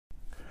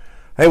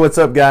Hey, what's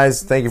up,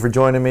 guys? Thank you for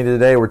joining me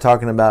today. We're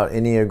talking about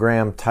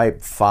Enneagram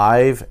Type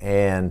 5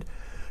 and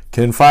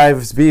can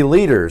 5's be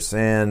leaders?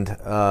 And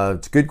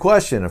it's a good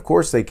question. Of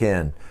course they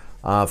can.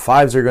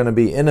 5's are going to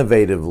be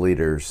innovative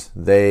leaders.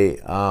 They're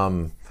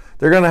going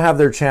to have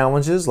their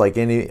challenges like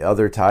any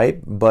other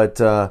type, but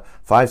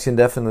 5's can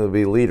definitely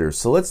be leaders.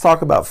 So let's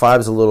talk about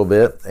 5's a little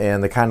bit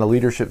and the kind of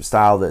leadership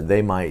style that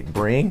they might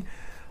bring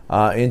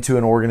into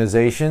an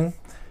organization,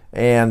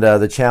 and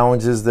the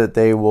challenges that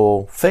they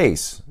will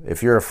face.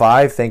 If you're a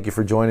 5, thank you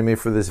for joining me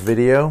for this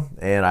video,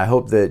 and I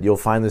hope that you'll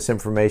find this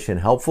information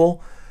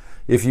helpful.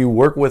 If you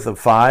work with a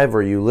 5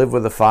 or you live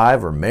with a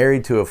 5 or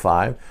married to a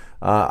 5,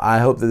 I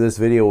hope that this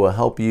video will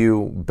help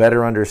you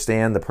better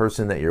understand the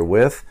person that you're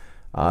with,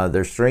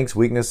 their strengths,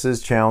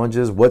 weaknesses,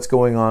 challenges, what's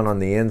going on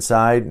the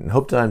inside, and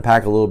hope to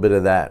unpack a little bit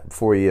of that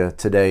for you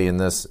today in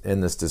this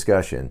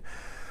discussion.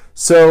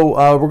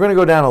 So we're going to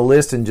go down a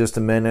list in just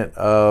a minute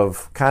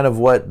of kind of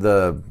what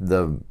the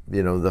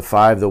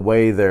 5, the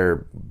way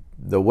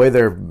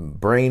their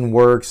brain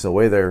works, the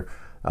way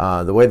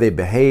they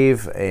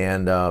behave,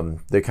 and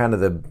the kind of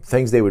the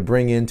things they would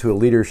bring into a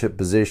leadership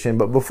position.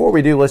 But before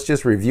we do, let's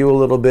just review a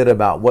little bit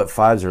about what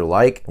 5's are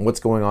like and what's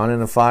going on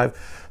in a 5.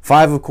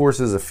 5, of course,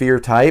 is a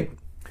fear type.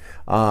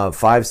 5,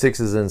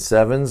 6's, and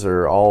 7's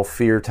are all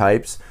fear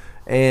types,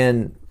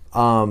 and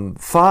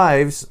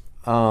 5's.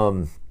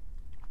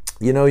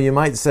 You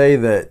might say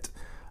that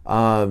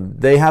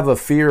they have a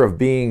fear of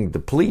being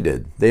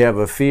depleted. They have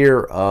a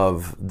fear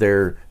of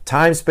their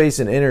time, space,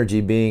 and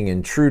energy being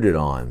intruded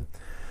on.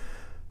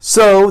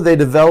 So they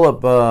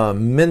develop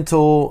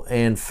mental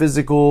and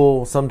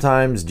physical,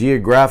 sometimes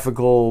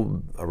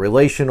geographical,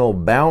 relational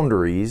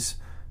boundaries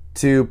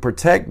to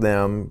protect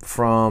them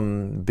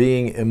from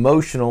being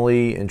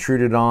emotionally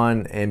intruded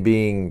on and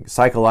being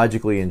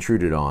psychologically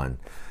intruded on.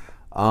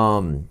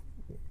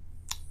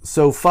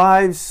 So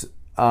 5's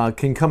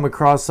can come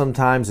across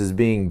sometimes as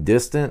being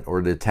distant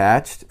or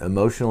detached,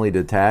 emotionally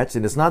detached.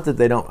 And it's not that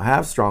they don't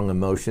have strong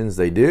emotions,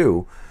 they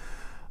do.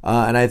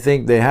 And I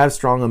think they have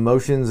strong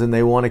emotions and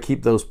they want to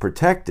keep those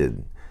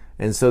protected.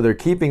 And so they're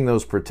keeping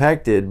those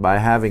protected by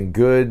having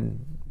good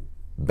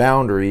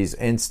boundaries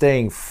and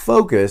staying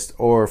focused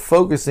or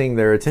focusing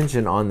their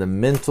attention on the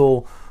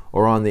mental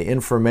or on the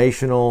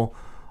informational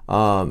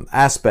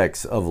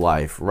aspects of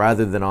life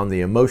rather than on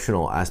the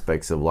emotional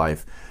aspects of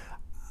life.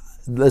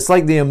 It's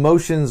like the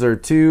emotions are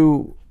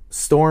too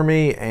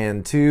stormy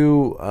and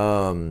too,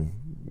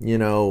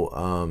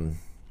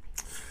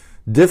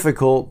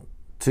 difficult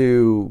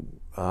to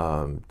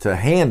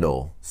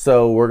handle.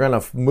 So we're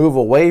going to move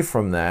away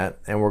from that,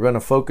 and we're going to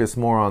focus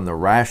more on the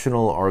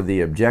rational or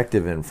the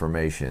objective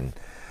information.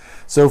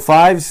 So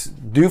 5's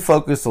do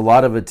focus a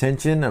lot of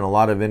attention and a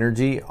lot of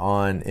energy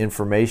on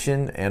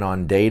information and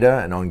on data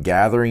and on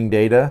gathering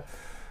data.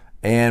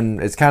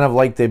 And it's kind of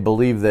like they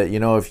believe that,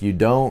 if you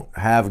don't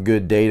have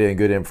good data and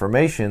good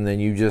information, then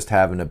you just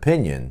have an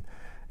opinion.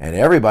 And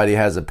everybody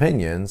has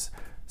opinions.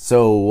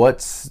 So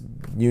what's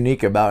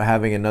unique about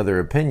having another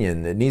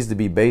opinion? It needs to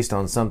be based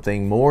on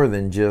something more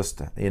than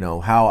just,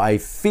 how I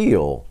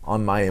feel,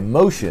 on my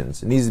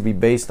emotions. It needs to be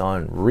based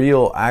on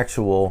real,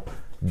 actual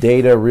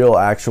data, real,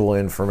 actual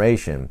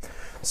information.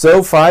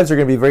 So 5's are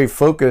going to be very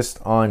focused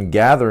on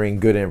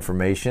gathering good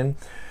information.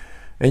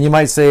 And you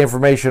might say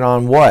information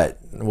on what?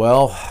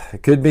 Well,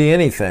 it could be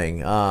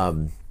anything.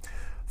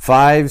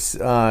 5's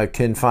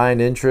can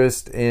find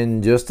interest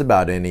in just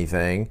about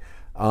anything.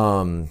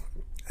 And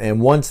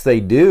once they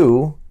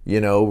do,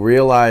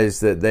 realize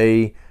that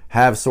they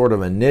have sort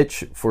of a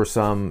niche for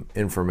some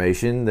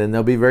information, then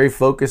they'll be very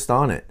focused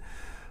on it.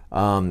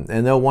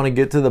 And they'll want to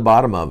get to the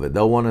bottom of it.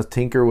 They'll want to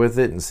tinker with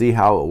it and see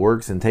how it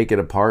works and take it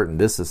apart and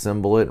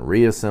disassemble it and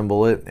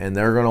reassemble it. And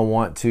they're going to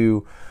want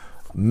to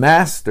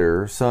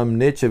master some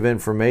niche of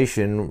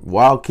information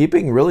while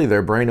keeping really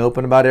their brain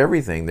open about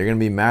everything. They're going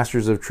to be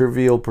masters of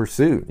trivial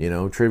pursuit,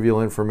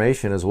 trivial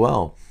information as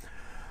well.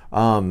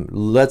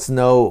 Let's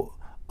know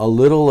a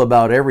little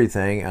about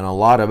everything and a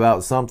lot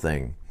about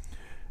something.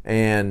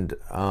 And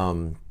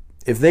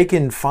if they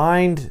can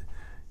find,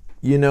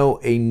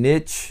 a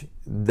niche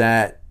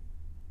that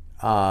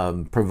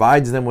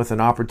provides them with an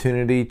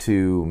opportunity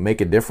to make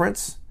a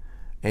difference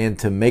and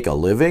to make a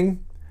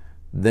living,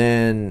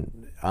 then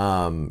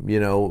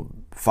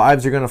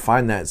 5's are going to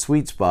find that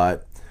sweet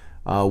spot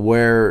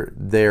where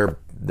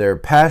their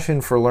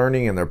passion for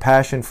learning and their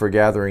passion for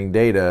gathering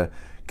data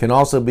can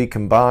also be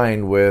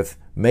combined with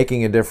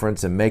making a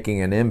difference and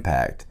making an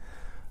impact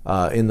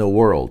in the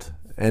world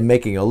and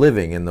making a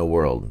living in the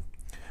world.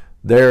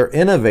 They're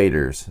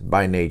innovators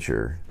by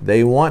nature.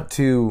 They want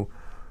to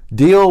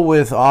deal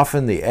with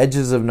often the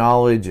edges of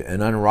knowledge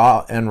and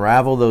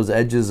unravel those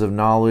edges of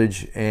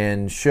knowledge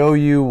and show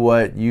you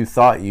what you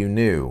thought you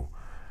knew,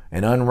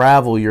 and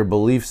unravel your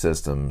belief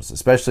systems,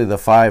 especially the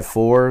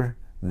 5-4,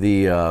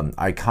 the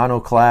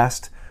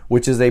iconoclast,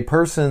 which is a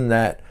person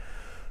that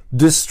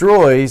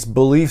destroys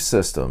belief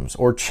systems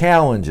or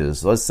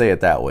challenges, let's say it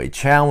that way,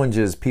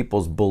 challenges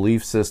people's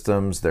belief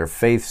systems, their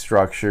faith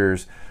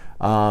structures.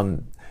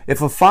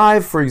 If a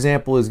 5, for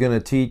example, is going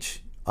to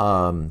teach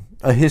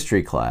a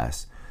history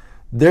class.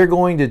 They're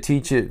going to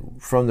teach it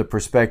from the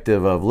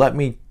perspective of let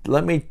me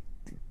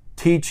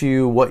teach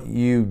you what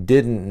you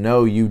didn't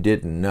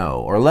know,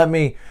 or let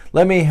me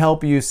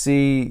help you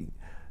see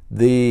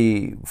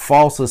the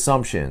false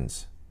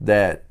assumptions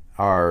that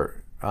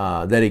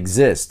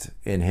exist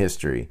in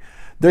history.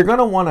 They're going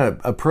to want to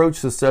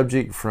approach the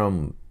subject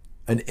from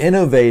an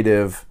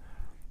innovative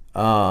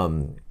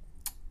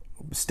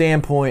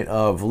standpoint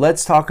of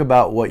let's talk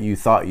about what you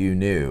thought you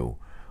knew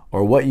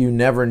or what you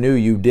never knew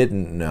you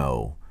didn't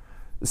know.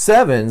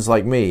 7s,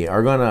 like me,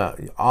 are going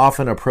to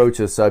often approach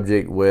a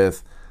subject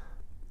with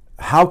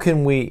how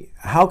can we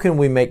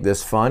make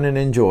this fun and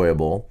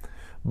enjoyable,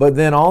 but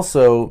then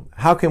also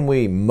how can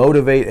we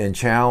motivate and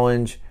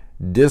challenge,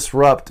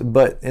 disrupt,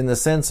 but in the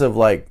sense of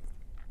like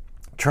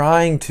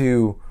trying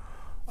to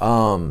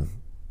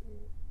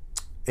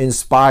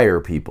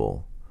inspiring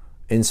people,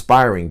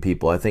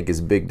 I think,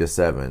 is big to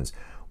 7s.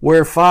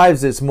 Where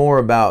 5s, it's more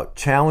about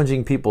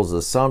challenging people's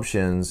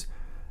assumptions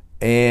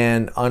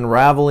and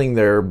unraveling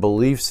their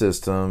belief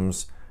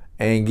systems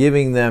and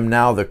giving them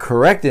now the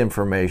correct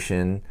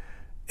information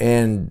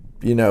and,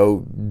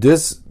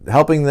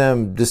 helping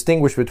them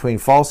distinguish between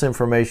false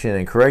information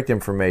and correct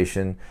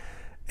information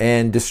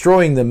and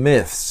destroying the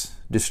myths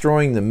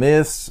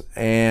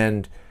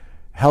and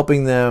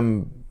helping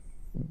them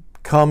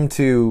come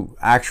to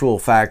actual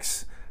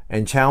facts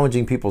and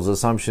challenging people's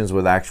assumptions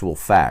with actual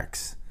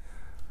facts.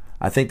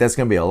 I think that's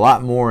going to be a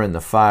lot more in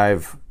the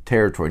 5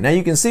 territory. Now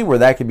you can see where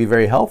that could be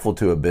very helpful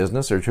to a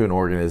business or to an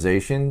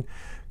organization,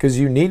 because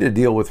you need to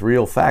deal with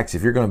real facts.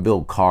 If you're going to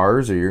build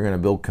cars or you're going to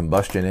build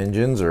combustion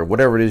engines or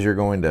whatever it is you're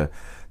going to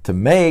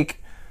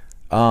make,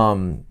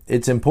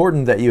 it's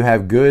important that you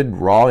have good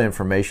raw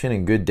information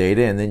and good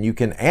data, and then you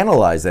can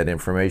analyze that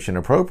information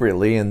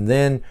appropriately and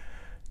then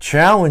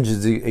challenge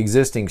the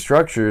existing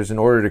structures in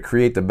order to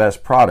create the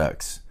best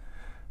products.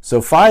 So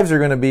 5s are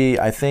going to be,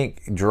 I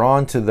think,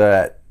 drawn to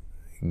that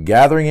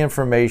gathering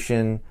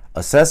information,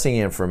 assessing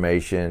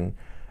information,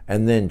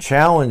 and then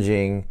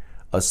challenging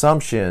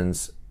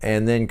assumptions,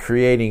 and then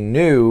creating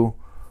new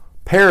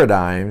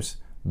paradigms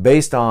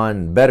based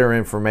on better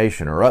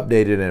information or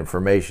updated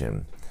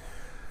information.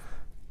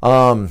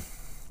 So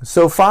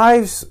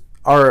 5s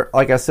are,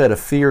 like I said, a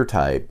fear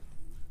type.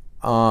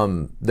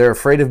 They're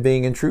afraid of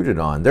being intruded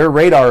on. Their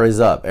radar is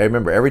up.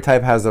 Remember, every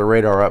type has their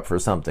radar up for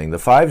something. The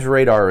 5's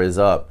radar is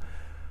up,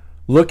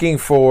 looking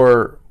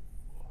for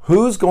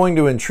who's going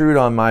to intrude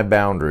on my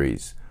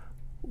boundaries,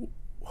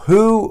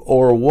 who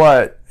or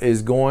what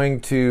is going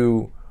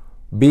to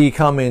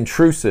become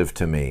intrusive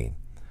to me.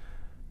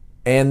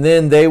 And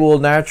then they will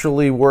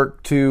naturally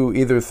work to,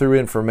 either through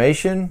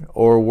information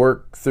or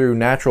work through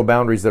natural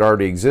boundaries that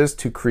already exist,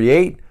 to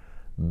create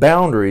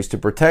boundaries to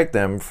protect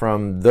them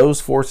from those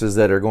forces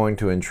that are going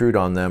to intrude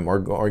on them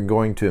or are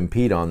going to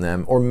impede on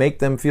them or make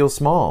them feel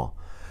small.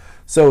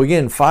 So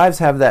again, 5s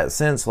have that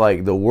sense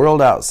like the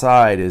world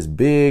outside is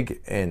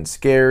big and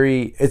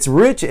scary. It's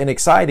rich and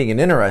exciting and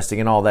interesting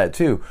and all that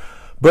too.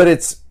 But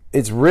it's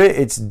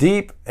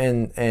deep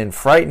and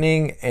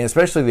frightening, and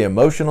especially the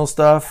emotional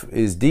stuff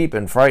is deep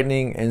and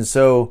frightening. And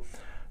so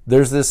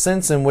there's this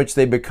sense in which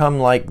they become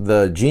like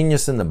the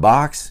genius in the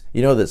box,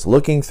 that's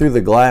looking through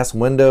the glass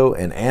window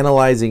and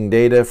analyzing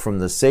data from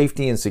the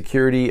safety and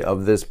security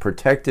of this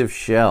protective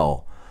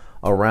shell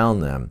around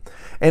them.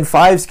 And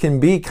 5s can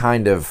be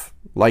kind of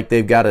like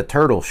they've got a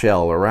turtle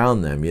shell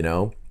around them,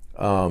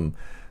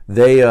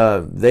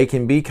 They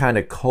can be kind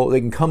of cold.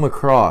 They can come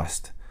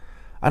across,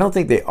 I don't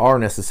think they are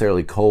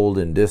necessarily cold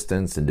and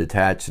distant and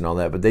detached and all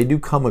that, but they do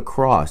come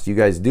across. You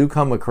guys do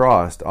come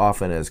across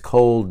often as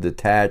cold,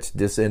 detached,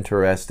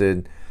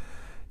 disinterested,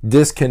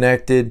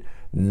 disconnected,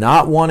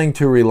 not wanting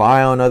to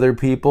rely on other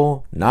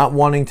people, not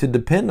wanting to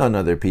depend on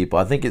other people.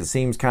 I think it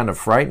seems kind of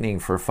frightening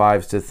for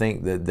 5s to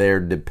think that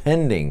they're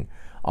depending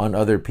on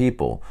other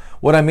people.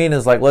 What I mean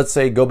is, like, let's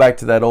say, go back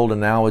to that old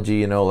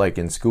analogy, like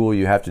in school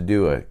you have to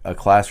do a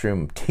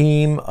classroom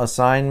team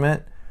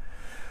assignment.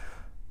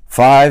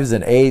 5s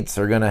and 8s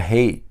are going to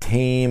hate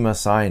team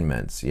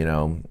assignments.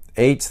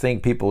 8s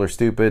think people are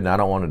stupid and I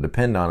don't want to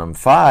depend on them.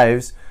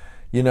 5s,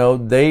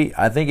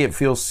 I think it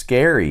feels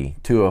scary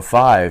to a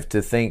 5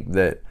 to think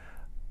that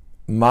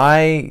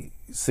my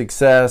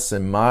success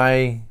and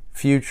my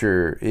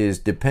future is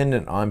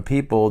dependent on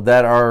people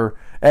that are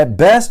at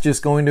best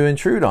just going to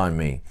intrude on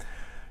me.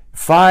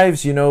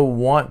 5s,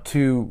 want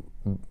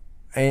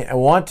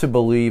to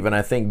believe, and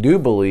I think do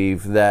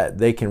believe, that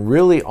they can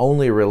really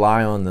only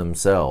rely on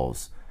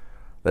themselves.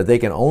 That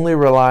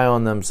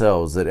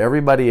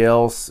everybody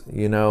else,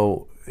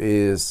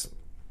 is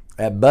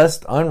at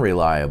best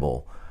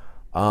unreliable,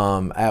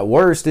 at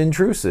worst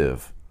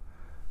intrusive.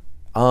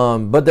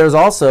 But there's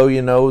also,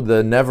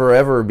 the never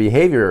ever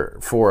behavior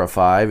for a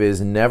 5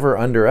 is never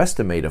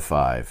underestimate a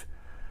 5.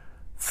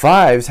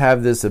 5s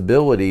have this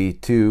ability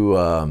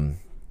to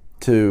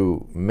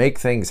make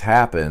things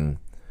happen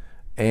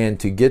and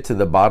to get to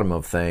the bottom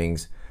of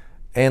things.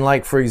 And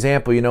like, for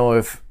example,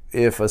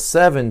 if a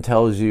 7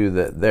 tells you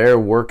that they're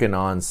working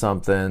on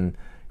something,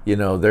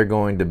 they're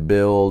going to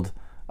build,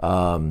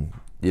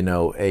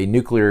 a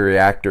nuclear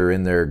reactor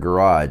in their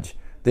garage,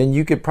 then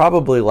you could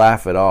probably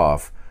laugh it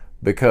off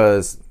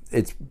because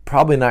it's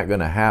probably not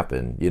going to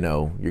happen. You're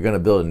going to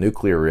build a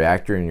nuclear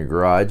reactor in your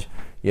garage.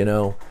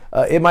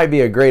 It might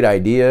be a great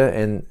idea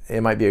and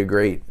it might be a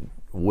great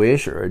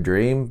wish or a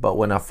dream, but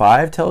when a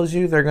 5 tells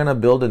you they're going to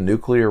build a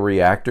nuclear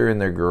reactor in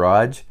their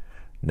garage,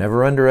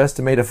 never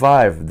underestimate a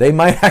 5. They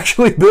might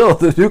actually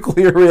build a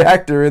nuclear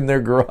reactor in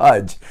their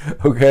garage.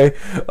 Okay,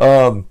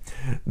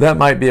 that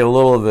might be a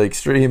little of an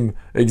extreme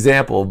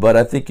example, but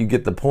I think you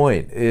get the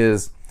point.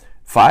 Is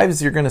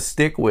 5s, you're going to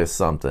stick with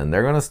something.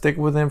 They're going to stick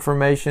with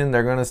information.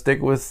 They're going to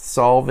stick with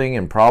solving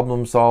and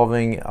problem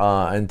solving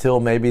until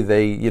maybe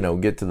they,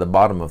 get to the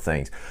bottom of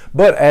things.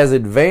 But as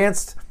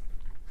advanced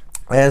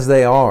as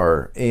they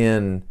are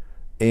in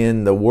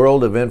the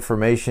world of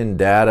information,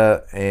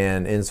 data,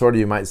 and in sort of,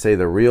 you might say,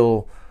 the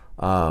real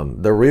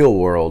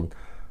world,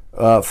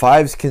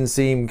 5s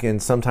can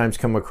sometimes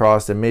come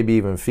across and maybe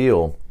even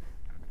feel,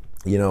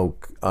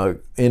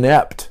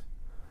 inept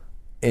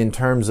in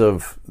terms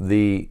of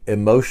the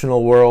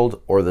emotional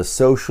world or the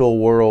social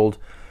world,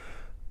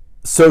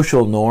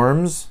 social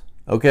norms.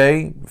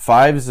 Okay,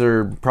 5s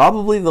are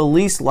probably the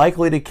least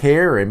likely to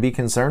care and be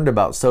concerned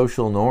about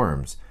social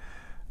norms.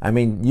 I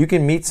mean, you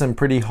can meet some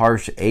pretty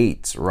harsh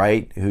 8s,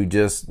 right, who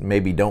just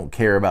maybe don't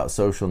care about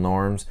social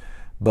norms,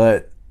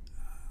 but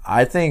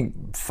I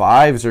think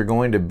 5s are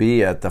going to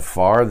be at the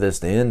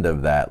farthest end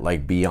of that,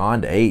 like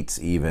beyond 8s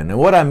even. And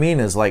what I mean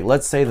is, like,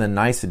 let's say the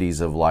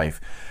niceties of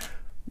life.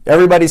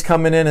 Everybody's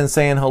coming in and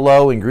saying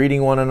hello and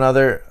greeting one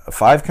another. A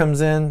 5 comes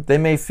in, they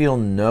may feel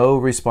no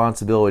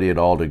responsibility at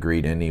all to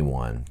greet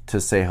anyone, to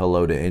say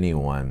hello to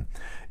anyone.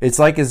 It's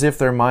like as if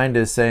their mind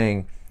is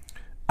saying,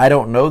 I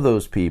don't know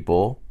those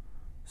people,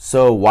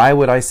 so why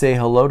would I say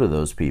hello to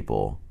those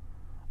people?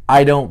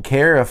 I don't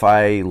care if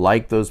I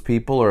like those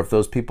people or if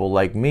those people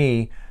like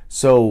me,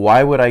 so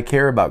why would I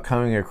care about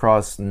coming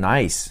across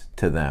nice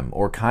to them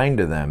or kind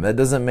to them? That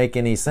doesn't make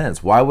any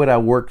sense. Why would I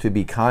work to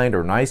be kind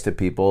or nice to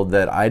people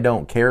that I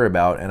don't care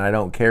about, and I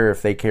don't care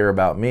if they care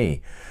about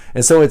me?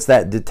 And so it's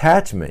that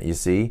detachment, you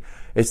see.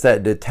 It's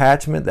that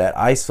detachment, that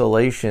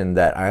isolation,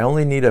 that I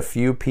only need a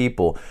few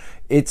people.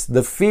 It's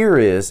the fear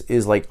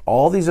is like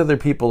all these other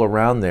people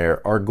around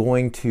there are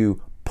going to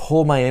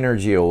pull my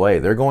energy away.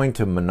 They're going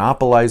to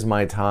monopolize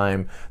my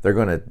time. They're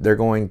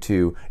going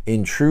to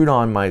intrude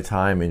on my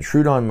time,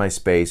 intrude on my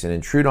space, and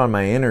intrude on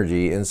my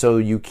energy. And so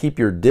you keep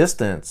your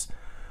distance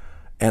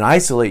and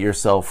isolate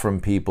yourself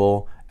from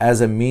people as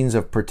a means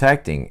of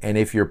protecting. And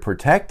if you're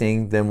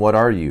protecting, then what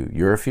are you?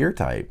 You're a fear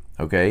type,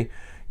 okay?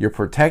 You're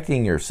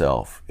protecting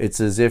yourself.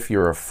 It's as if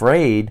you're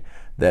afraid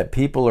that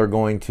people are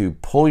going to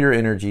pull your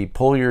energy,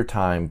 pull your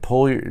time,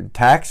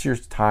 tax your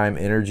time,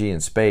 energy,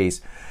 and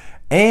space.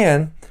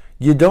 And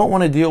you don't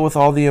want to deal with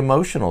all the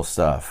emotional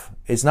stuff.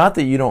 It's not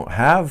that you don't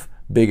have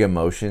big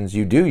emotions.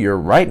 You do. You're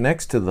right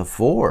next to the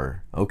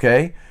 4,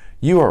 okay?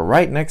 You are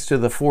right next to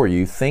the 4.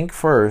 You think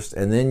first,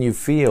 and then you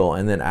feel,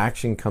 and then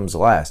action comes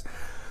last.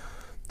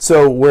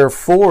 So where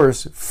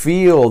 4s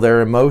feel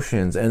their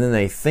emotions, and then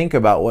they think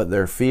about what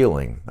they're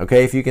feeling,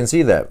 okay? If you can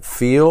see that,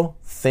 feel,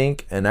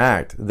 think, and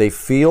act. They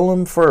feel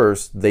them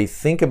first, they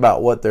think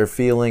about what they're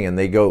feeling, and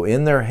they go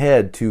in their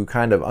head to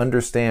kind of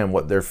understand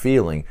what they're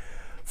feeling.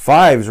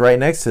 5s right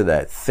next to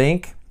that.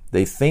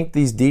 They think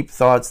these deep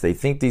thoughts, they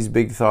think these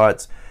big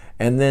thoughts,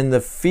 and then the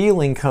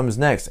feeling comes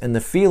next. And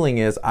the feeling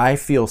is, I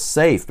feel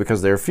safe,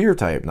 because they're a fear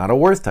type, not a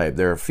worth type.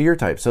 They're a fear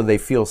type. So they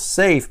feel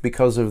safe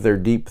because of their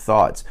deep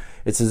thoughts.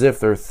 It's as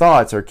if their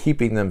thoughts are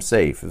keeping them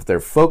safe. If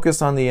they're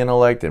focused on the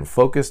intellect and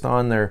focused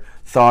on their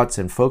thoughts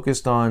and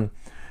focused on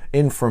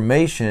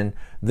information,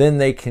 then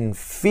they can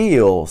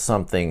feel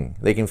something.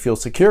 They can feel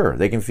secure.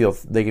 They can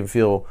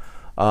feel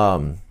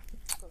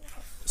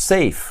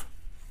safe.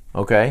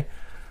 Okay,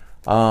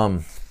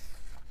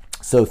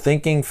 so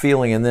thinking,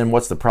 feeling, and then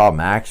what's the problem?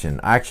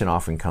 Action. Action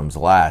often comes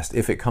last,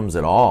 if it comes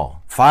at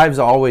all. 5s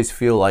always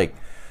feel like,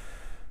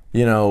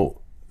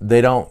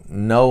 they don't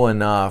know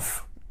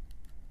enough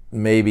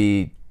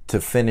maybe to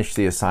finish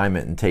the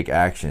assignment and take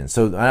action.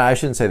 So I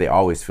shouldn't say they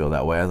always feel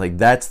that way. I think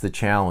that's the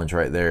challenge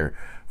right there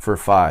for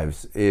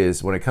 5s,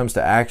 is when it comes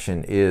to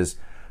action, is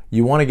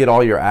you want to get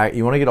all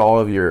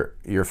of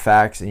your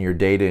facts and your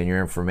data and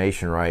your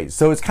information right.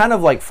 So it's kind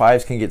of like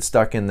 5s can get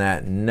stuck in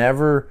that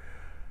never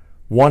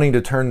wanting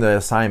to turn the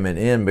assignment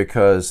in,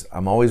 because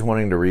I'm always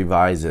wanting to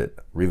revise it.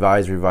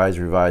 Revise.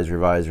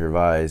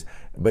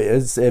 But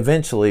it's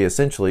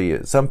essentially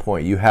at some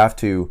point you have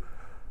to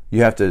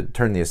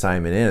turn the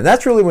assignment in. And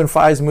that's really when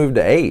 5s move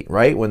to 8,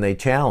 right? When they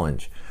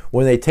challenge.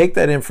 When they take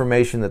that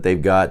information that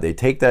they've got, they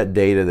take that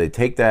data, they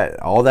take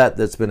all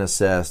that's been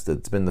assessed,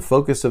 that's been the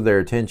focus of their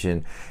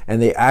attention,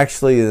 and they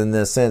actually, in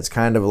this sense,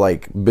 kind of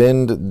like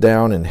bend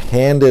down and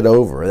hand it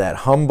over. That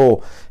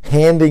humble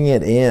handing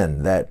it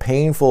in, that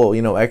painful,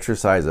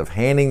 exercise of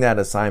handing that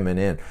assignment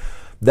in.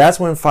 That's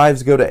when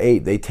 5s go to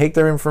 8. They take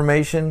their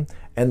information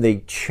and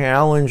they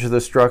challenge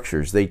the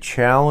structures. They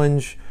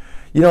challenge,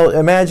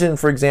 imagine,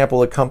 for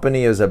example, a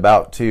company is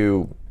about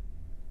to,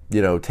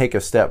 take a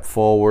step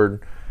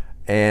forward,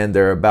 and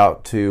they're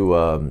about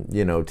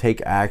to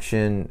take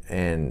action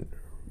and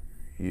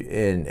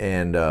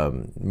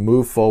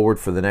move forward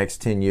for the next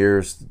 10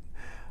 years.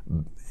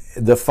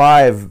 The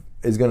 5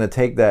 is going to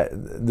take that.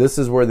 This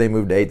is where they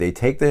move to 8. They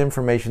take the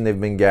information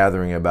they've been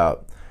gathering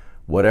about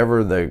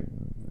whatever the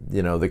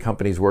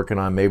company's working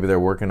on. Maybe they're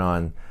working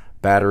on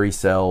battery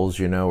cells,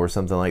 or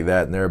something like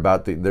that,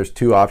 and there's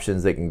 2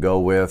 options they can go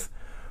with.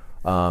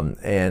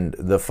 And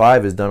the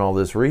 5 has done all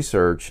this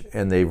research,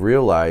 and they've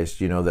realized,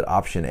 that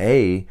option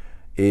A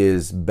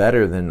is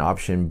better than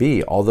option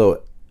B.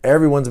 Although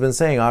everyone's been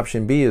saying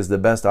option B is the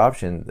best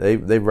option,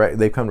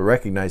 they've come to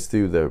recognize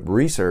through the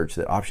research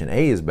that option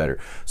A is better.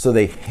 So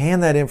they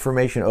hand that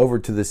information over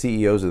to the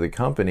CEOs of the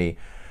company,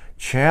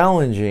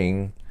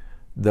 challenging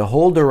the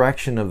whole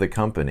direction of the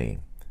company,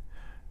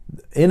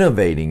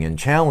 innovating and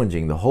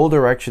challenging the whole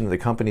direction the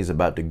company's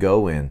about to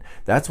go in.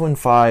 That's when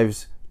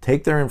 5s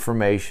take their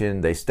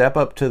information, they step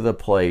up to the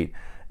plate,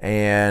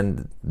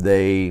 and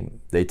they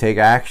take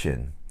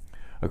action.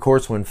 Of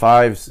course, when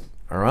 5s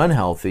are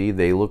unhealthy,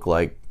 they look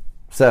like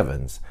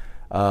 7s,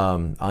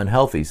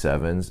 unhealthy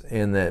 7s,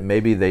 in that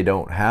maybe they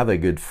don't have a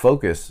good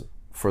focus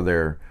for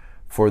their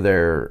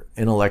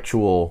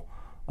intellectual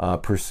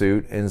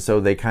pursuit, and so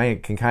they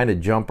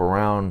can jump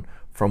around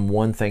from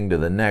one thing to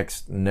the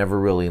next, never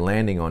really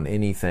landing on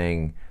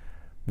anything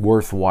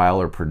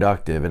worthwhile or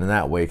productive. And in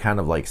that way, kind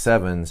of like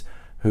 7s,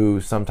 who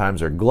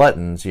sometimes are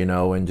gluttons,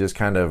 and just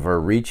kind of are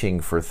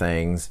reaching for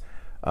things.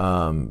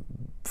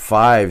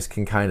 5s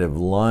can kind of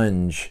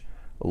lunge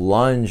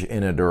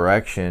in a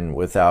direction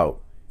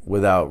without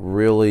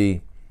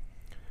really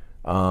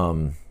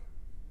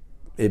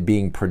it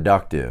being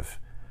productive.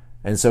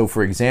 And so,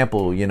 for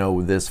example,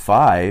 this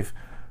 5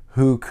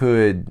 who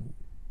could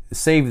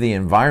save the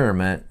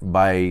environment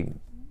by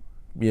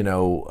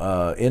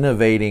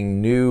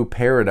innovating new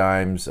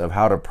paradigms of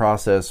how to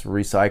process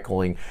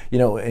recycling.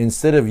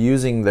 Instead of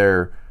using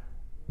their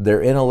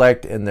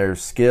intellect and their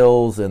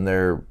skills and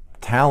their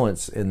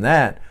talents in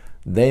that,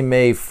 they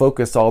may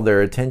focus all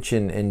their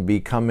attention in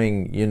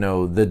becoming,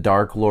 the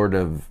Dark Lord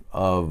of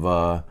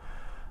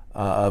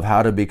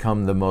how to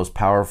become the most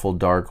powerful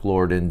Dark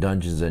Lord in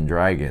Dungeons and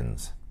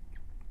Dragons.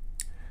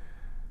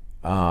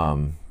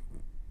 And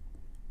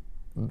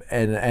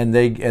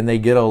they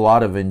get a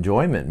lot of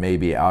enjoyment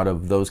maybe out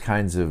of those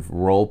kinds of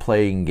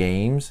role-playing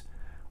games.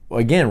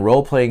 Again,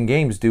 role-playing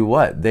games do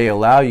what? They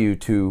allow you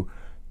to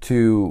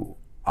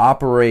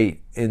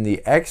operate in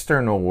the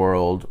external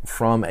world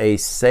from a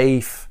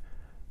safe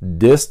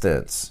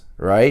distance,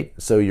 right?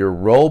 So your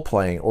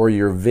role-playing or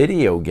your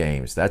video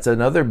games, that's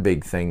another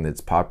big thing that's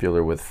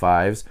popular with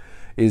 5s,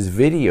 is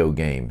video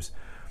games.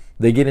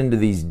 They get into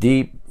these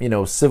deep,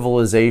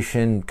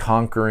 civilization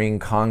conquering,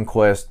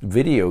 conquest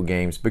video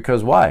games,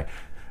 because why?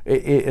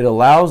 It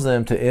allows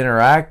them to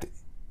interact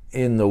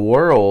in the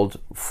world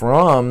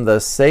from the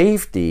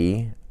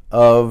safety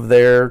of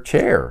their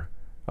chair,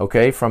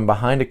 okay, from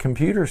behind a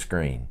computer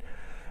screen.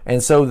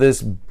 And so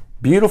this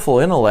beautiful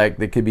intellect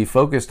that could be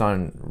focused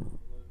on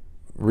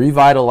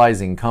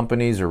revitalizing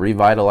companies or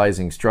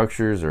revitalizing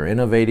structures or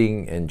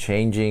innovating and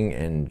changing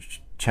and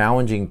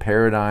challenging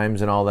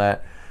paradigms and all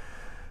that,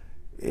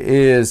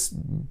 is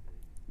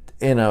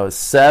in a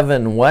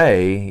 7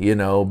 way,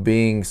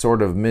 being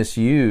sort of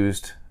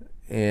misused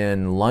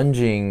in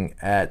lunging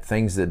at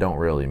things that don't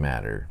really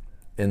matter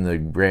in the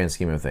grand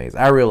scheme of things.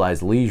 I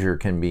realize leisure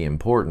can be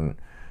important,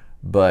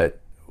 but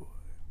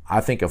I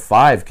think a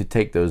 5 could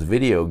take those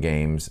video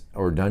games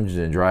or Dungeons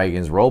and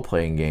Dragons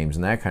role-playing games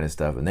and that kind of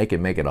stuff, and they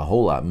could make it a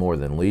whole lot more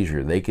than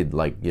leisure. They could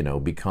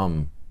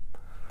become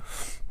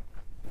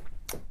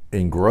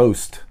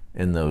engrossed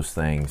in those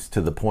things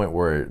to the point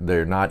where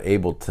they're not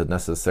able to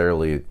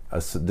necessarily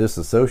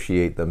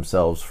disassociate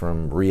themselves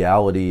from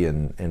reality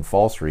and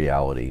false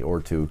reality, or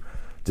to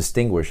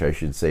distinguish, I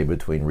should say,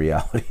 between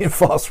reality and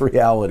false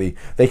reality.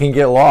 They can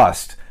get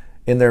lost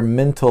in their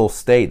mental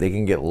state. They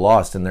can get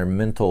lost in their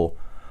mental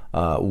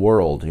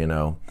world,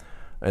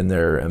 and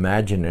their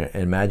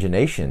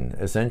imagination,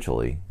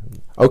 essentially.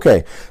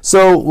 Okay,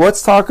 so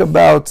let's talk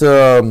about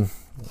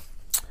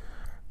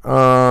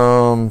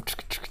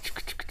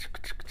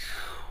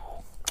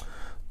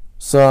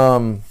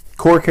some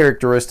core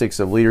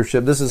characteristics of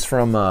leadership. This is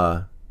from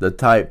the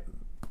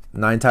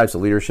 9 Types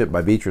of Leadership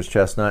by Beatrice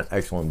Chestnut.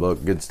 Excellent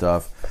book, good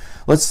stuff.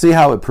 Let's see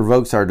how it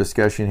provokes our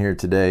discussion here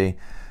today.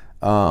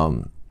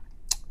 The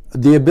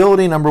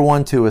ability, number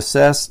 1, to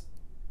assess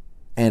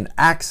and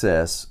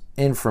access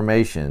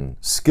information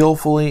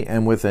skillfully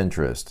and with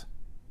interest.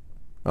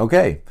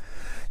 Okay,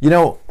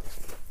 7s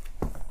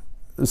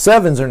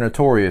are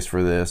notorious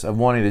for this, of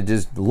wanting to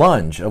just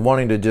lunge, of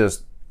wanting to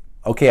just,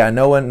 okay, I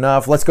know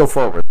enough, let's go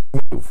forward,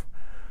 let's move.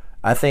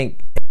 I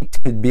think it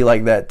could be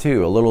like that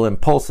too, a little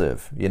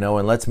impulsive,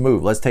 and let's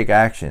move, let's take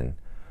action.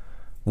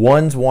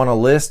 1s want a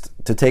list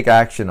to take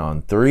action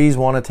on. 3s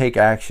want to take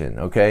action,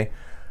 okay?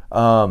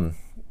 5s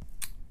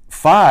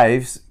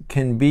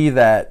can be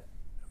that,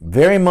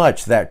 very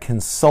much that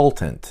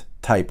consultant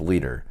type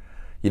leader.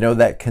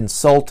 That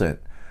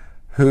consultant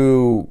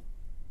who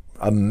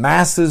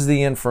amasses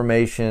the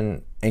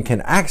information and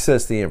can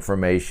access the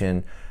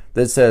information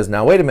that says,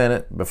 now wait a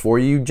minute, before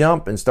you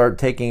jump and start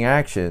taking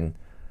action,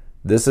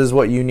 this is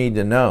what you need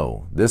to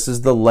know. This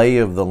is the lay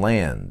of the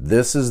land.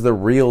 This is the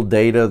real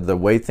data, the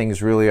way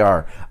things really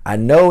are. I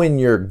know in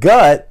your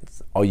gut,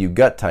 all you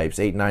gut types,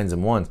 8, 9s,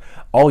 and 1s,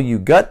 all you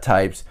gut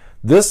types,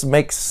 this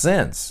makes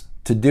sense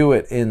to do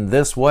it in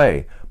this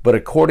way. But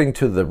according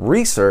to the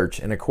research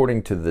and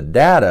according to the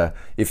data,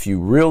 if you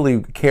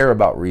really care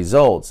about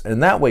results,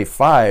 and that way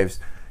 5s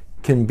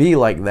can be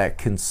like that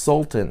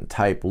consultant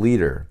type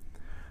leader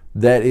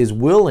that is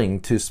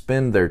willing to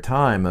spend their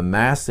time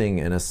amassing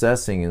and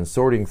assessing and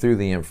sorting through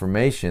the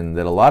information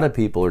that a lot of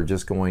people are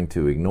just going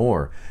to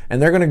ignore.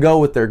 And they're going to go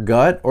with their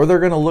gut, or they're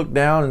going to look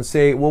down and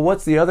say, well,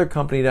 what's the other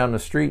company down the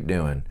street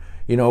doing?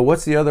 You know,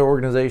 what's the other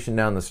organization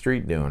down the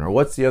street doing? Or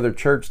what's the other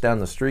church down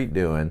the street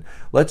doing?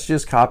 Let's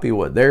just copy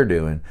what they're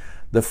doing.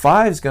 The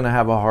 5's going to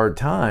have a hard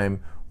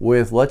time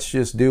with, let's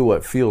just do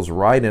what feels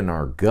right in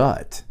our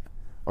gut.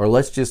 Or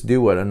let's just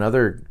do what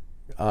another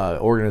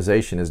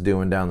organization is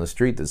doing down the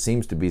street that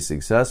seems to be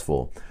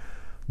successful.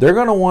 They're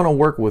going to want to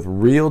work with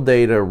real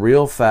data,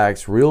 real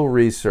facts, real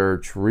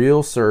research,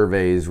 real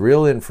surveys,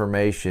 real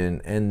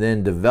information, and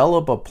then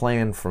develop a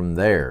plan from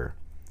there.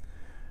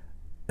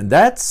 And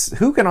that's,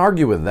 who can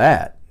argue with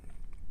that?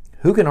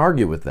 Who can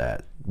argue with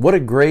that? What a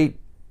great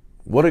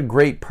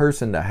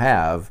person to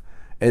have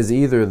as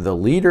either the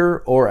leader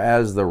or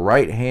as the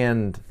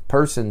right-hand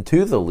person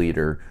to the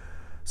leader,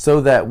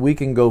 so that we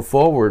can go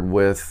forward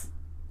with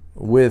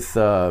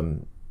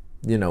some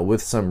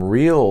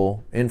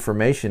real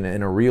information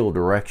in a real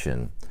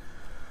direction.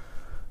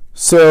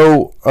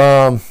 So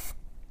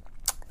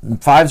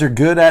 5's are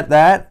good at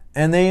that,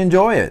 and they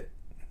enjoy it.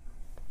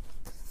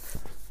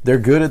 They're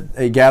good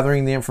at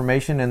gathering the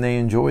information, and they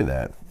enjoy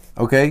that.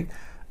 Okay?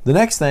 The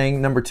next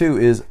thing, number 2,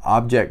 is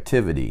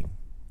objectivity.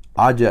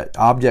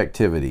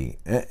 Objectivity.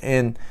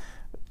 And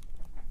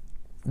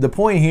the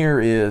point here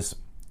is,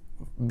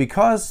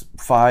 because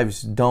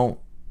 5's don't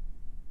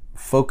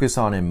focus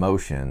on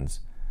emotions,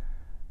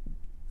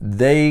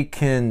 they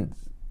can,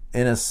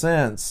 in a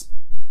sense,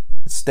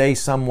 stay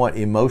somewhat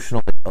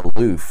emotionally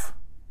aloof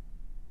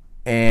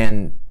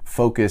and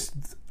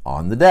focused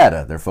on the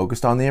data. They're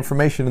focused on the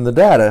information in the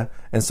data,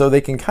 and so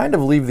they can kind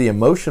of leave the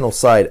emotional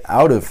side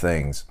out of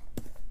things,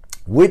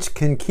 which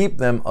can keep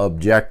them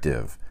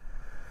objective.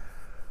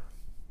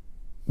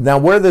 Now,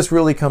 where this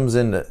really comes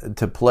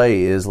into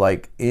play is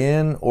like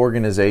in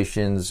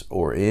organizations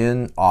or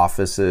in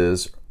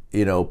offices,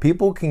 you know,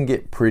 people can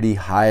get pretty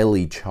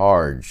highly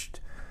charged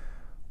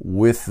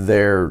with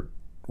their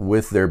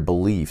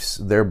beliefs.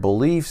 Their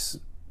beliefs,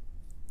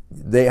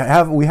 we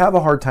have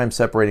a hard time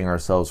separating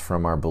ourselves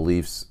from our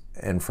beliefs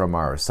and from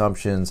our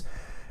assumptions.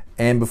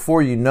 And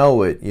before you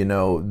know it, you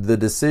know, the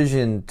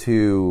decision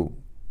to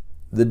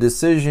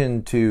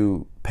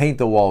paint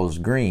the walls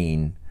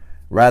green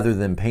rather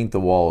than paint the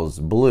walls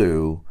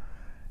blue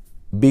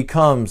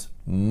becomes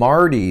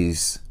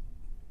Marty's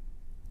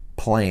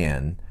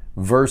plan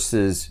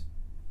versus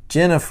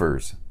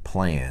Jennifer's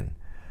plan.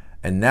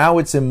 And now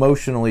it's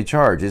emotionally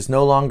charged. It's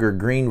no longer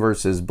green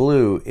versus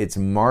blue, it's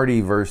Marty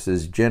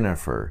versus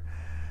Jennifer.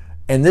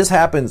 And this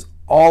happens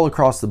all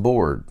across the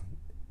board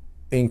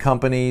in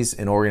companies,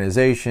 in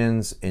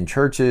organizations, in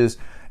churches.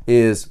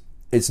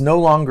 It's no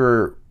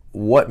longer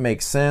what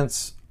makes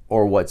sense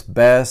or what's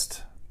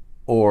best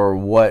or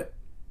what.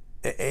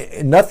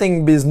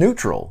 Nothing is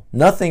neutral.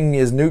 Nothing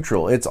is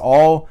neutral. It's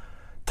all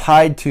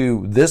tied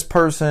to this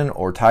person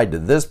or tied to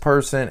this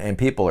person, and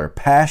people are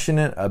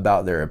passionate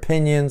about their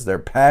opinions. They're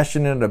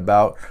passionate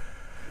about,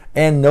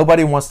 and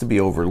nobody wants to be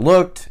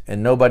overlooked,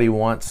 and nobody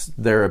wants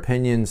their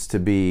opinions to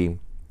be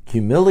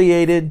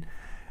humiliated.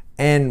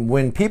 And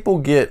when people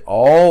get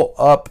all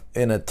up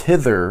in a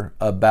tither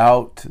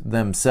about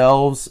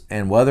themselves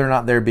and whether or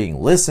not they're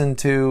being listened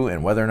to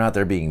and whether or not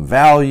they're being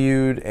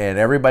valued, and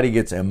everybody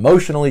gets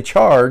emotionally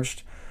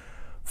charged,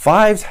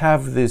 5's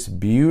have this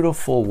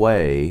beautiful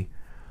way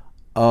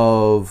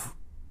of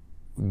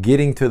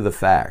getting to the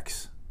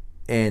facts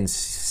and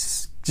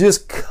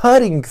just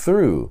cutting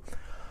through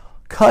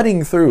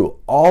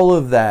all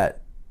of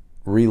that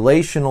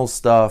relational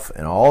stuff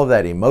and all of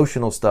that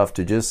emotional stuff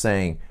to just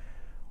saying,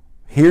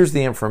 here's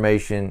the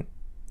information,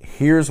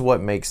 here's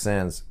what makes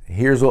sense,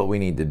 here's what we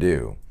need to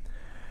do.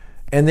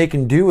 And they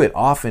can do it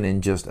often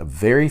in just a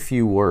very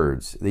few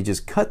words. They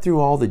just cut through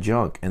all the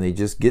junk and they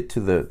just get to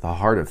the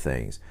heart of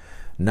things.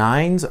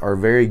 9's are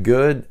very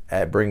good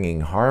at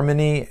bringing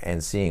harmony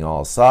and seeing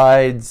all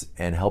sides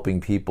and helping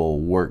people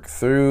work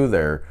through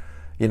their,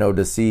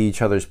 to see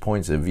each other's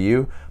points of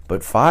view.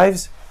 But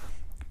 5's,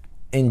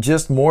 in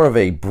just more of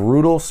a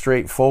brutal,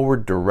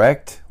 straightforward,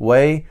 direct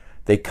way,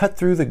 they cut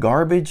through the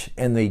garbage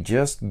and they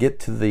just get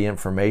to the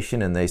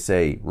information, and they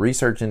say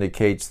research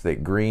indicates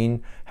that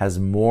green has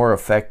more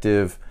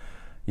effective,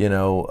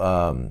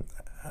 in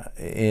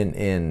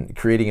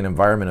creating an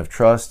environment of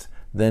trust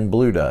than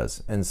blue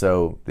does. And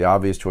so the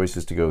obvious choice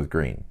is to go with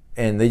green.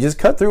 And they just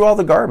cut through all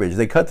the garbage.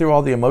 They cut through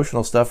all the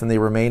emotional stuff and they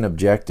remain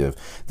objective.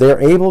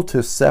 They're able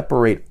to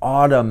separate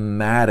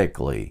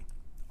automatically.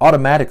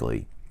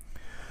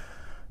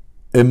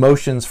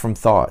 emotions from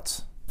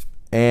thoughts.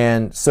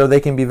 And so they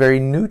can be very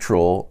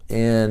neutral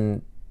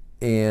in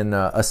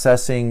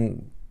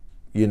assessing,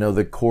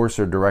 the course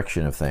or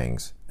direction of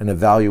things, and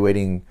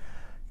evaluating,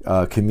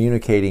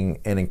 communicating,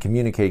 and in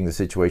communicating the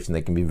situation,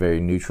 they can be very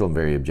neutral and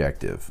very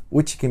objective,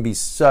 which can be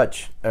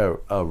such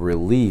a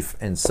relief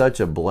and such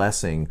a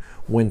blessing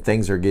when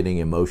things are getting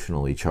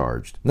emotionally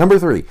charged. Number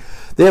 3,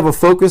 they have a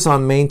focus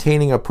on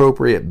maintaining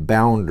appropriate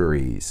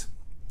boundaries.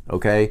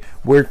 Okay,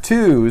 where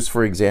 2s,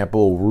 for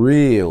example,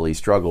 really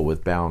struggle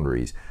with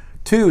boundaries.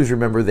 2s,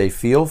 remember, they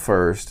feel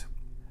first,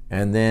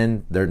 and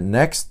then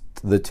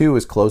the 2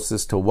 is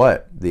closest to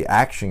what? The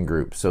action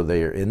group. So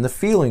they are in the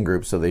feeling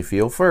group, so they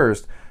feel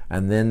first,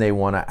 and then they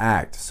want to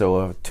act. So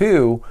a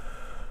 2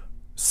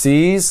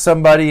 sees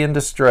somebody in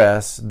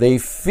distress, they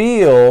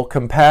feel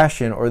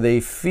compassion, or they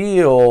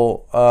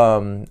feel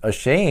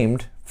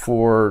ashamed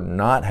for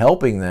not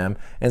helping them,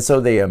 and so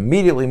they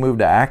immediately move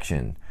to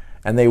action.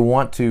 And they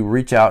want to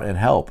reach out and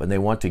help, and they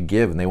want to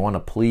give, and they want to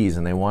please,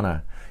 and they want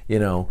to,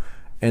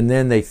 and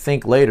then they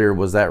think later,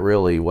 was that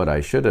really what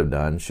I should have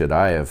done? Should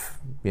I have,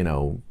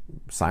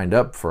 signed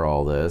up for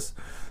all this?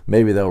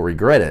 Maybe they'll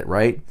regret it,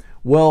 right?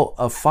 Well,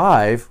 a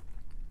 5,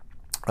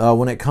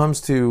 when it comes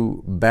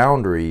to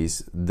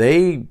boundaries,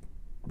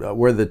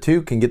 where the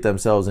 2 can get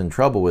themselves in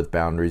trouble with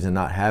boundaries and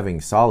not having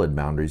solid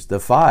boundaries,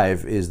 the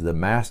 5 is the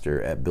master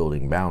at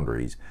building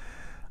boundaries.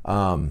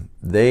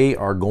 They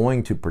are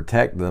going to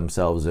protect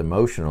themselves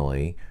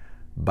emotionally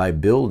by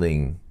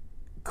building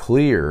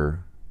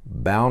clear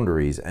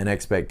boundaries and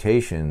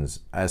expectations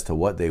as to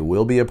what they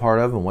will be a part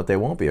of and what they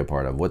won't be a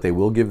part of, what they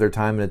will give their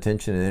time and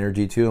attention and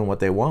energy to and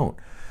what they won't.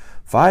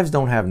 5s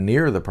don't have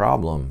near the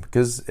problem,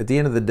 because at the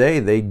end of the day,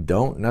 they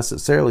don't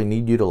necessarily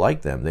need you to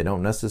like them. They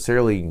don't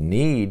necessarily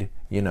need,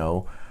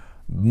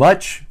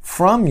 much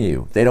from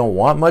you. They don't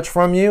want much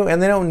from you,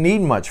 and they don't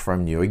need much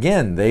from you.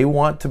 Again, they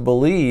want to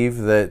believe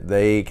that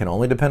they can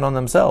only depend on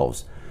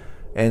themselves.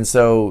 And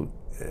so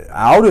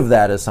out of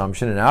that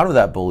assumption and out of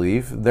that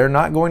belief, they're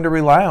not going to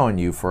rely on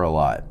you for a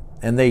lot.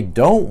 And they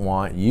don't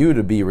want you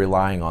to be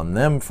relying on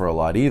them for a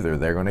lot either.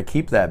 They're going to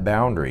keep that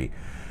boundary.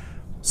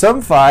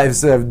 Some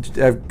 5s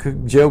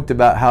have joked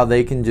about how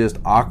they can just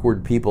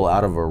awkward people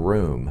out of a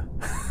room.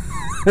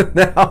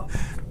 Now,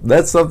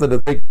 that's something to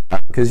think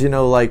about, because,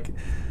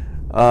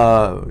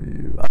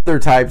 other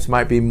types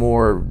might be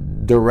more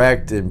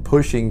direct in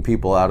pushing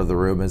people out of the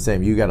room and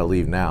saying, you got to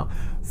leave now.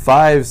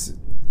 5s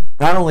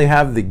not only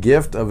have the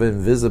gift of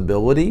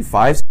invisibility,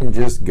 5s can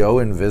just go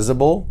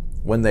invisible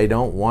when they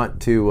don't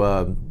want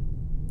to,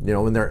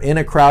 when they're in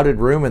a crowded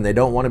room and they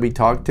don't want to be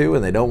talked to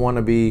and they don't want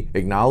to be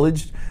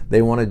acknowledged.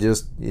 They want to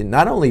just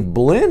not only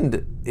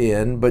blend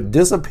in, but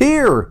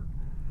disappear.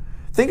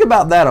 Think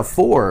about that, a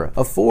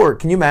 4.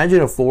 Can you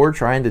imagine a 4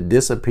 trying to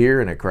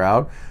disappear in a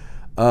crowd?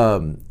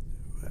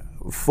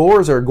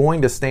 4s are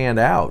going to stand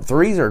out.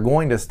 3s are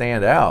going to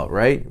stand out,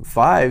 right?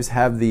 5s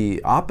have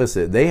the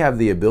opposite. They have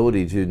the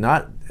ability to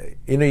not,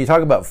 you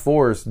talk about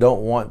 4s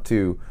don't want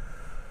to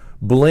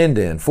blend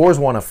in. 4s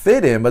want to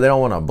fit in, but they don't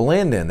want to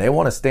blend in. They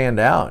want to stand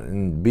out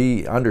and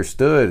be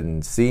understood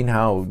and seen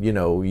how,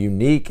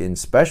 unique and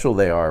special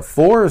they are.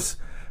 4s,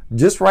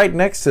 just right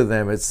next to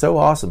them, it's so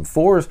awesome.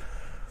 4s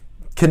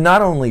can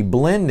not only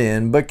blend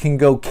in, but can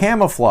go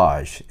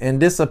camouflage and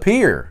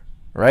disappear,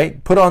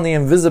 right? Put on the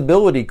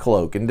invisibility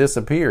cloak and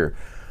disappear.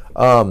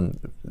 And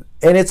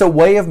it's a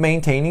way of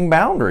maintaining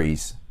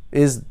boundaries,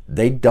 is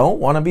they don't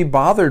want to be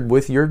bothered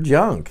with your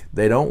junk.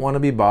 They don't want to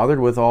be bothered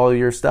with all of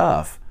your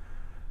stuff,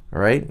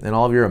 right? And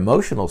all of your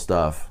emotional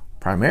stuff,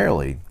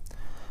 primarily.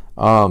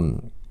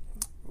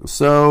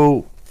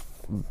 So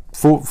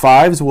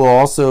 5s will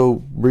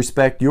also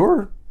respect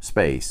your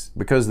space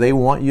because they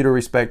want you to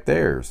respect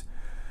theirs.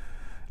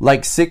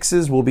 Like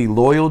 6s will be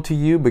loyal to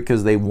you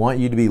because they want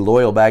you to be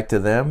loyal back to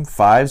them.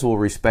 5s will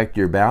respect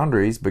your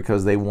boundaries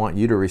because they want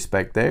you to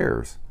respect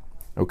theirs.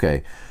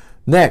 Okay.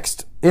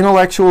 Next,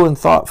 intellectual and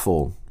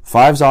thoughtful.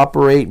 5s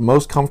operate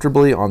most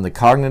comfortably on the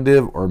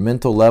cognitive or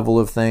mental level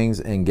of things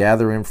and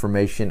gather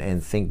information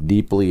and think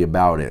deeply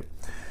about it.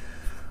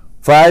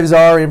 5s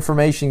are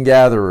information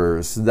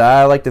gatherers.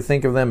 I like to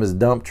think of them as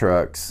dump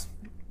trucks.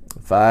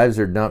 1s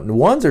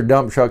are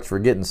dump trucks for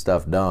getting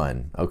stuff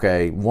done.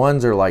 Okay,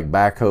 1s are like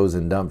backhoes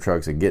and dump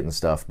trucks at getting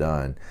stuff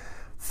done.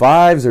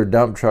 5s are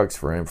dump trucks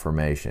for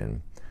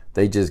information.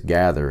 They just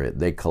gather it.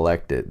 They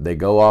collect it. They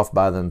go off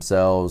by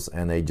themselves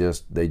and they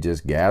just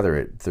gather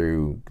it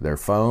through their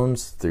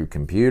phones, through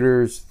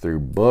computers, through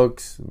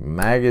books,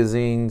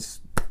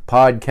 magazines,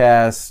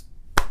 podcasts,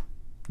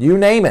 you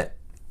name it.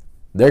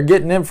 They're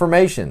getting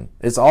information.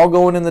 It's all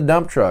going in the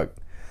dump truck.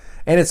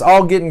 And it's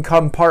all getting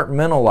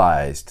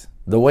compartmentalized.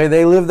 The way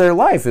they live their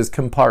life is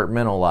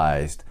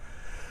compartmentalized.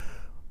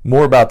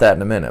 More about that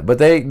in a minute. But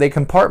they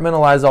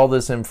compartmentalize all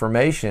this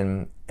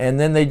information, and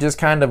then they just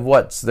kind of,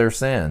 what's their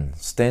sin?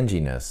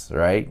 Stinginess,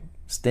 right?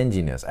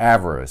 Stinginess,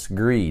 avarice,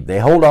 greed. They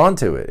hold on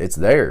to it. It's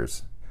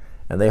theirs.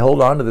 And they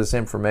hold on to this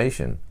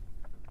information.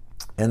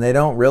 And they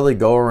don't really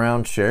go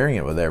around sharing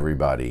it with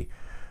everybody.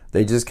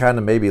 They just kind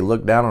of maybe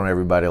look down on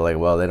everybody like,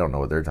 well, they don't know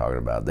what they're talking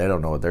about. They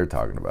don't know what they're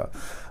talking about.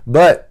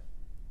 But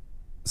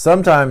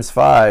sometimes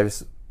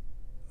 5s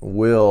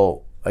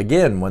will,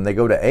 again, when they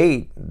go to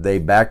 8, they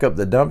back up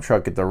the dump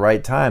truck at the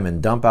right time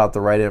and dump out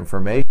the right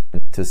information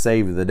to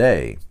save the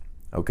day.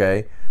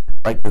 Okay?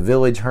 Like the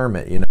village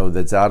hermit,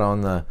 that's out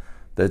on the,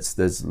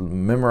 that's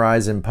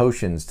memorizing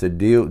potions to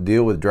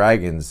deal with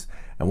dragons.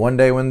 And one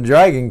day when the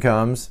dragon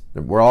comes,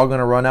 we're all going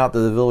to run out to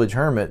the village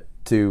hermit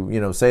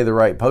to, say the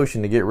right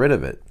potion to get rid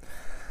of it.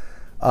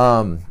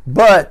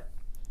 But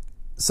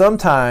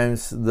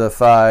sometimes the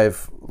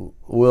 5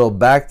 will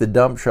back the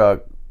dump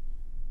truck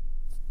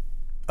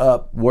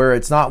up where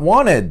it's not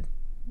wanted,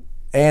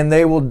 and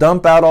they will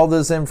dump out all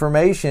this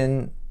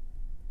information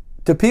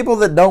to people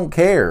that don't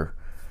care.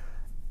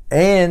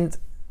 And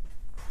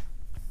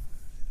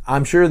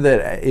I'm sure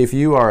that if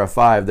you are a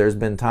 5, there's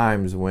been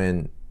times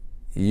when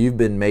you've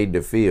been made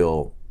to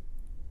feel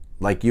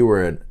like you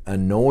were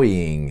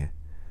annoying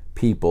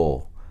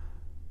people.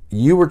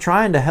 You were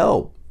trying to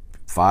help.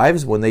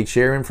 5s, when they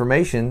share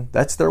information,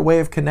 that's their way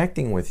of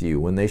connecting with you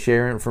when they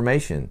share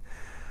information.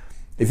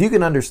 If you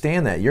can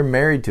understand that, you're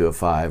married to a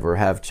 5 or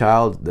have a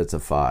child that's a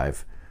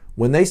 5,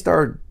 when they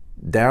start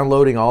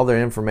downloading all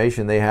their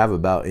information they have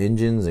about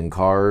engines and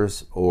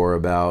cars, or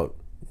about,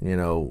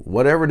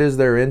 whatever it is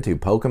they're into,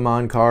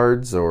 Pokemon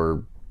cards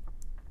or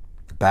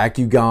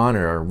Bakugan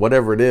or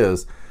whatever it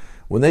is,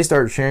 when they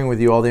start sharing with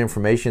you all the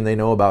information they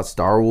know about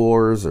Star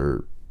Wars,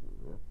 or,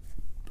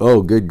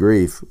 oh, good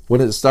grief,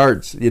 when it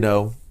starts,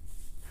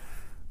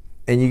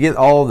 and you get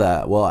all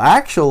that. Well,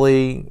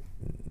 actually,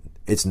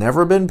 it's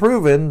never been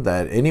proven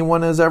that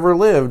anyone has ever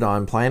lived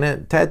on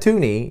planet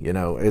Tatooine.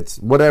 It's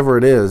whatever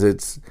it is.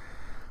 It's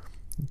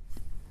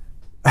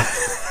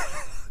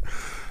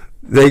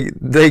they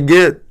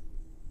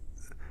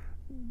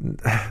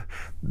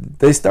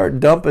start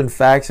dumping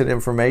facts and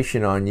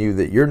information on you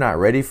that you're not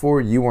ready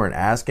for, you weren't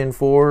asking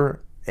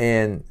for,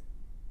 and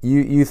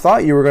you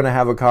thought you were going to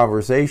have a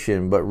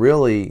conversation, but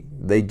really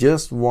they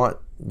just want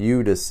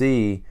you to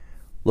see,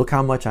 look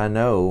how much I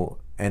know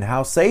and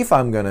how safe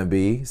I'm going to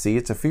be. See,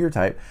 it's a fear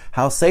type.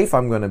 How safe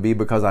I'm going to be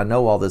because I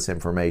know all this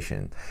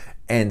information.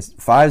 And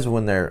 5s,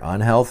 when they're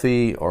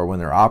unhealthy or when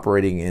they're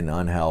operating in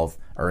unhealth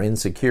or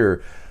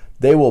insecure,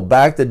 they will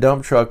back the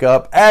dump truck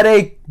up at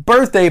a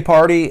birthday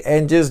party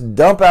and just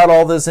dump out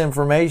all this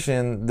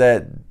information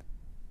that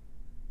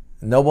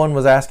no one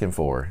was asking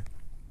for.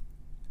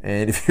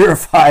 And if you're a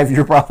 5,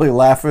 you're probably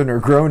laughing or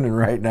groaning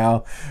right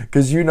now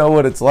because you know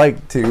what it's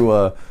like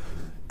to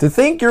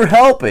think you're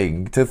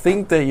helping, to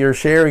think that you're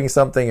sharing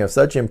something of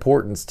such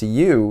importance to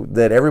you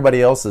that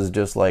everybody else is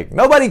just like,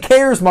 nobody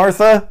cares,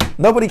 Martha.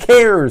 Nobody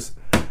cares.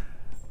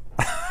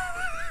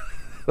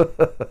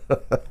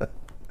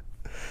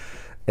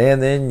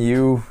 And then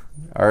you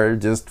are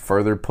just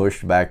further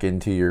pushed back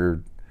into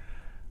your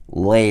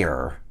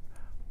lair.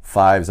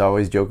 5s, I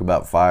always joke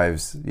about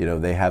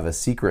 5s, they have a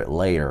secret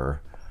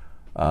lair.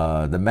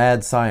 The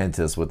mad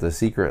scientists with the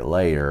secret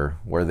lair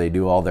where they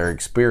do all their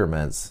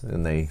experiments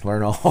and they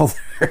learn all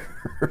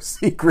their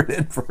secret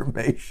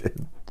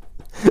information.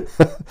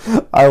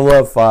 I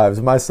love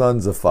 5s. My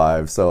son's a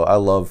 5, so I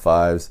love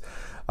 5s.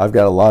 I've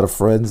got a lot of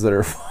friends that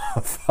are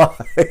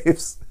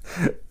 5s.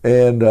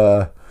 And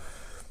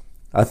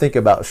I think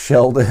about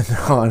Sheldon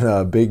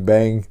on Big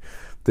Bang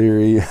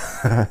Theory.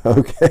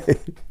 Okay.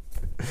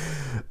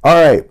 All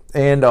right.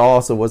 And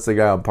also, what's the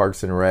guy on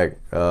Parks and Rec?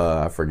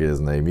 I forget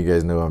his name. You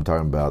guys know who I'm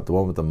talking about. The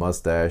one with the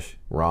mustache.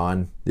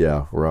 Ron.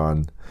 Yeah,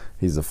 Ron.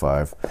 He's a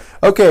 5.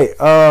 Okay.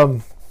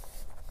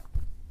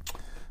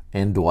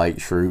 And Dwight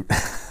Schrute.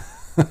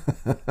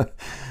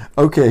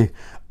 Okay.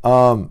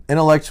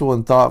 Intellectual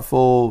and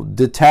thoughtful.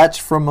 Detached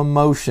from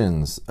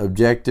emotions.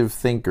 Objective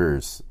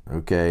thinkers.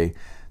 Okay.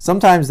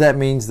 Sometimes that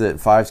means that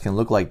 5s can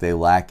look like they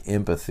lack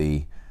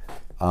empathy.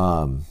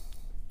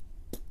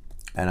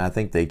 And I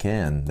think they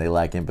can. They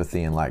lack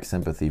empathy and lack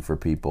sympathy for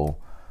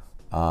people.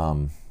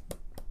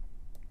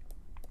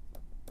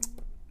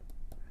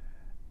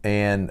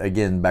 And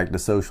again, back to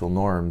social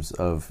norms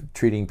of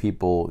treating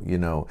people,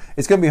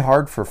 it's going to be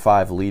hard for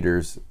 5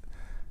 leaders,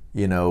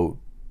 you're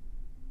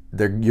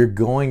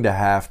going to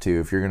have to,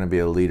 if you're going to be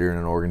a leader in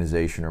an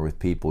organization or with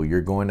people,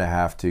 you're going to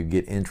have to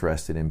get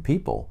interested in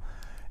people.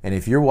 And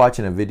if you're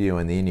watching a video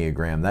in the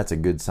Enneagram, that's a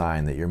good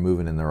sign that you're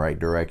moving in the right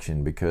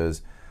direction,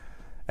 because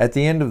at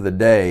the end of the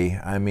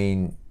day, I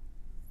mean,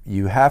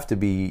 you have to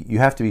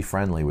be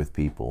friendly with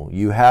people.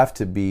 You have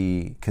to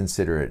be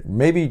considerate.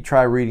 Maybe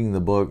try reading the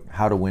book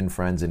How to Win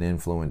Friends and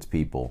Influence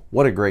People.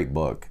 What a great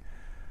book.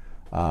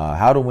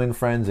 How to Win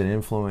Friends and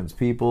Influence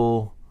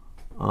People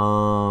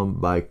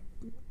by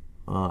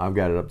I've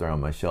got it up there on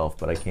my shelf,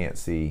 but I can't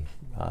see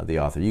the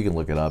author. You can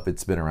look it up.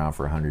 It's been around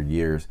for 100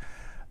 years.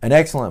 An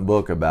excellent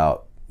book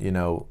about,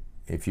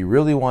 if you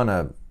really want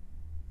to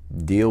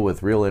deal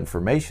with real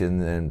information,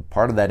 then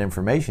part of that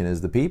information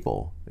is the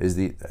people, is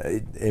the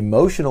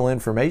emotional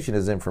information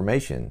is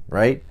information,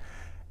 right?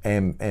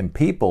 And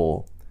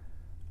people,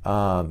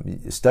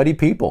 study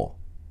people.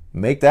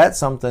 Make that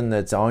something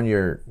that's on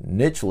your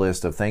niche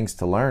list of things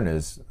to learn,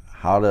 is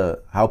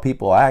how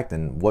people act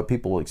and what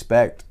people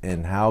expect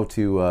and how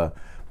to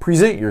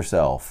present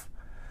yourself.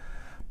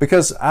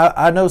 Because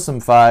I know some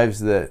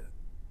 5s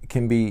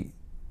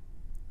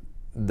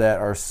that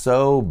are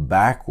so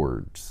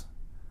backwards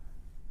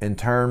in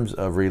terms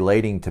of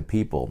relating to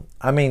people.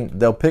 I mean,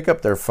 they'll pick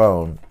up their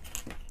phone,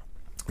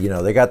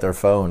 they got their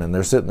phone and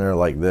they're sitting there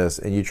like this,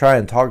 and you try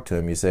and talk to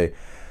them. You say,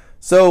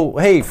 so,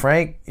 hey,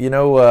 Frank,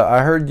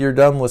 I heard you're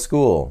done with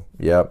school.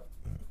 Yep.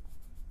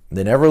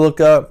 They never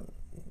look up.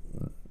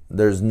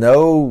 There's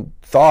no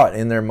thought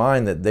in their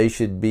mind that they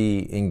should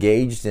be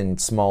engaged in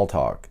small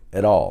talk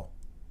at all.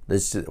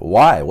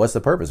 Why? What's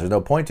the purpose? There's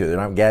no point to it. They're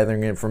not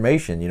gathering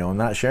information. I'm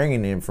not sharing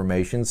any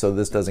information, so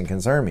this doesn't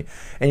concern me.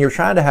 And you're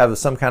trying to have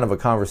some kind of a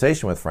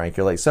conversation with Frank.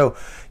 You're like, so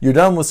you're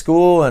done with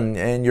school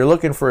and you're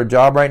looking for a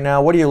job right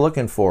now. What are you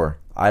looking for?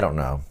 I don't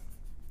know.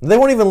 They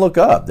won't even look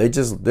up. They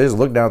just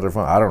look down at their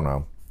phone. I don't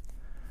know.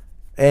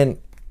 And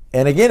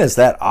again, it's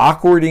that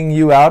awkwarding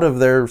you out of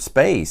their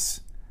space.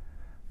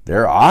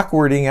 They're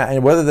awkwarding,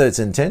 and whether that's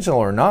intentional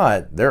or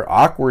not, they're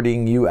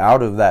awkwarding you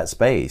out of that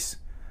space.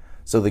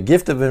 So the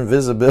gift of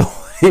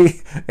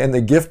invisibility and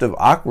the gift of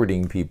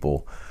awkwarding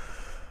people.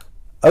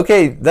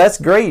 Okay, that's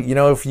great,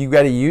 if you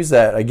got to use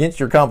that against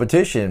your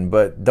competition,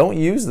 but don't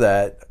use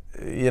that,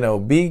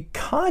 be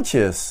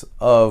conscious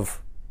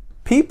of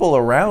people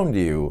around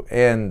you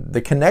and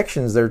the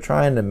connections they're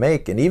trying to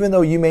make. And even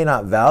though you may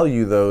not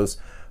value those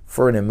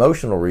for an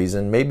emotional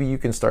reason, maybe you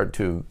can start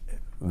to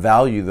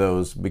value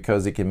those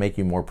because it can make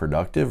you more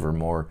productive or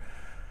more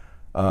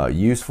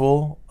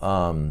useful.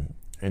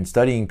 And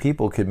studying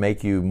people could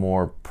make you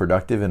more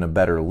productive and a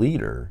better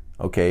leader,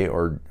 okay?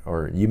 Or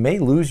you may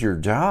lose your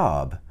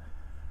job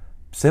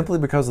simply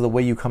because of the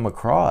way you come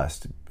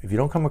across. If you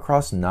don't come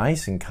across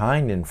nice and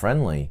kind and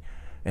friendly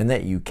and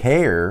that you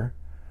care,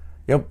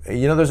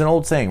 there's an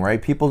old saying, right?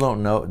 People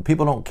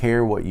don't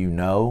care what you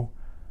know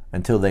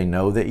until they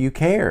know that you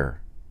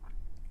care.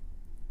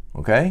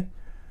 Okay?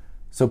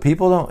 So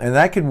people don't, and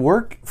that could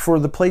work for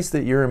the place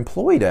that you're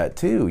employed at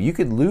too. You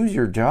could lose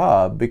your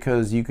job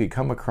because you could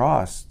come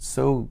across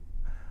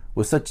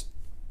with such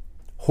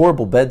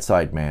horrible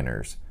bedside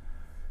manners.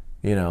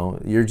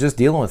 You're just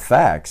dealing with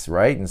facts,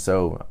 right? And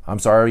so, I'm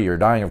sorry, you're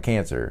dying of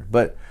cancer.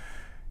 But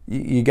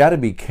you got to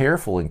be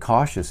careful and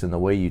cautious in the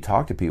way you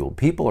talk to people.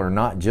 People are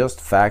not just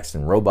facts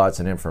and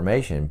robots and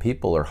information.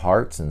 People are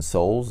hearts and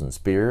souls and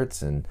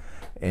spirits and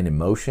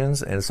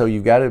emotions. And so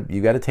you got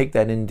to take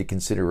that into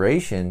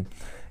consideration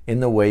in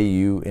the way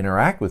you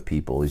interact with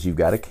people. Is you've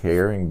got to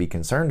care and be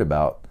concerned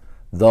about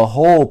the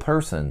whole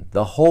person,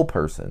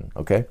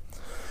 okay?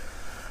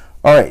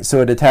 All right,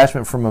 so a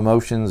detachment from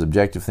emotions,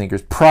 objective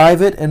thinkers,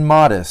 private and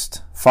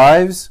modest.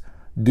 5s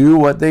do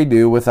what they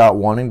do without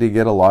wanting to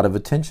get a lot of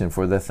attention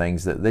for the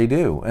things that they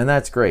do. And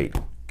that's great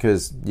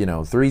because,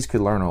 3s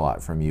could learn a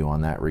lot from you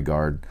on that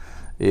regard.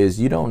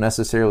 Is you don't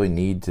necessarily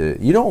need to,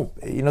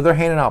 they're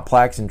handing out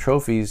plaques and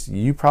trophies.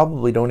 You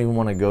probably don't even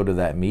want to go to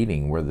that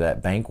meeting where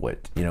that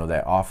banquet,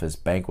 that office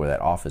banquet,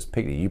 that office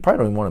picnic. You probably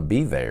don't even want to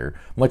be there,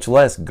 much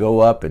less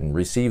go up and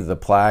receive the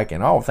plaque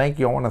and, oh, thank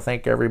you. I want to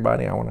thank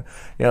everybody.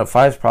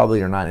 5s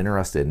probably are not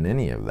interested in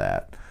any of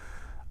that.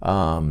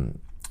 And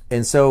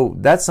so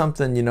that's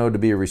something,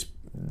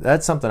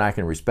 that's something I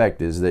can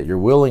respect, is that you're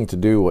willing to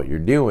do what you're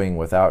doing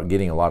without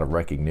getting a lot of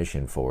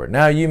recognition for it.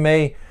 Now, you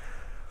may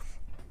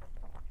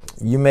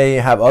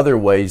have other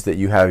ways that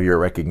you have your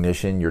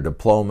recognition, your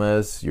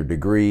diplomas, your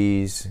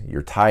degrees,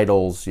 your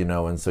titles,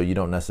 and so you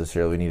don't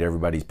necessarily need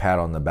everybody's pat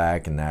on the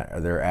back and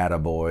that they're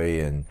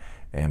attaboy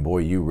and boy,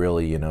 you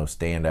really,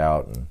 stand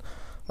out. And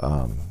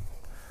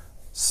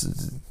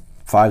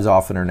 5s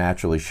often are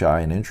naturally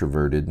shy and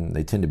introverted, and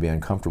they tend to be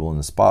uncomfortable in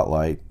the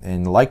spotlight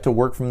and like to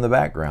work from the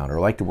background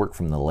or like to work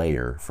from the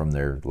lair, from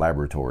their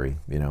laboratory,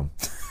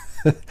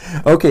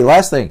 Okay,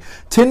 last thing.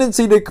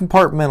 Tendency to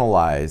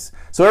compartmentalize.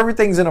 So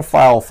everything's in a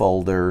file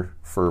folder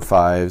for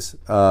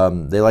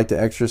 5s. They like to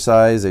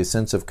exercise a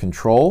sense of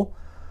control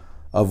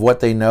of what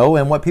they know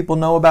and what people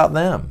know about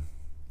them.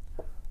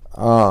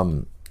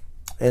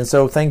 And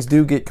so things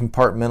do get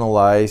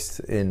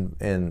compartmentalized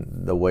in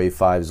the way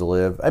 5s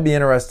live. I'd be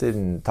interested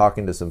in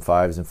talking to some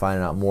 5s and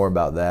finding out more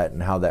about that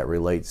and how that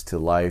relates to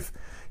life.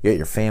 You got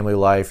your family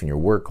life and your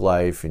work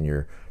life and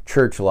your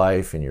church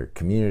life and your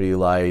community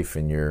life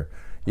and your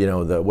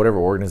the whatever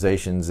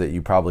organizations that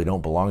you probably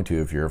don't belong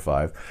to if you're a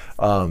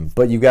 5.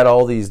 But you've got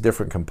all these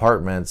different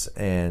compartments,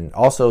 and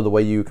also the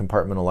way you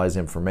compartmentalize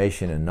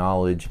information and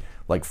knowledge,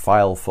 like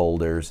file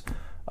folders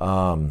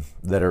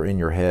that are in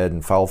your head,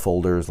 and file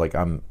folders like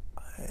and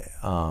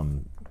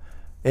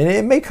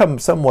it may come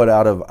somewhat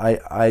out of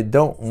I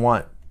don't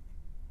want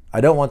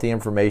the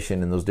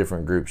information in those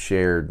different groups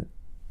shared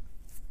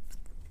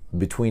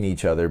between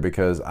each other,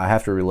 because I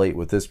have to relate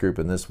with this group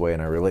in this way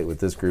and I relate with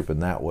this group in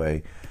that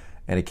way.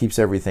 And it keeps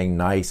everything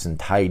nice and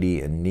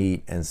tidy and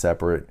neat and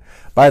separate.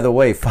 By the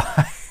way,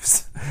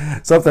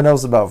 5s, something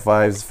else about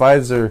 5s.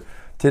 5s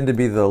tend to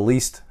be the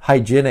least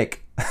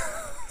hygienic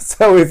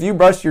So if you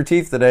brushed your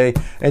teeth today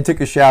and took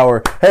a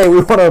shower, hey, we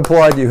want to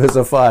applaud you as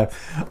a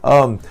 5.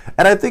 And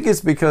I think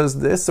it's because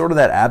this sort of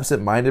that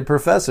absent-minded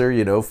professor,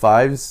 you know,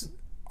 5s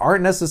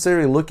aren't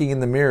necessarily looking in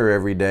the mirror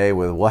every day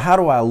with, well, how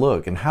do I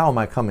look and how am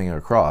I coming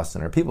across?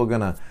 And are people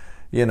going to,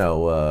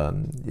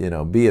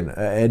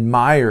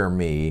 admire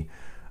me?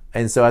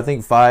 And so I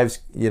think 5s,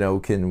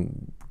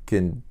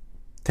 can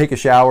take a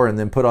shower and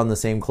then put on the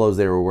same clothes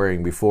they were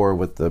wearing before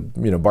with the,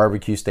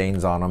 barbecue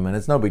stains on them, and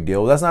it's no big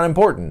deal. That's not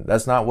important.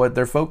 That's not what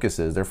their focus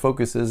is. Their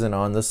focus isn't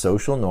on the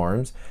social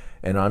norms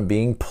and on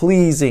being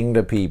pleasing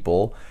to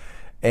people,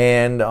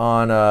 and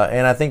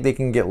I think they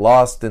can get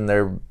lost in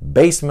their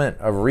basement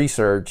of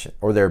research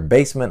or their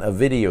basement of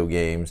video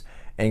games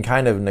and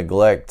kind of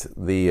neglect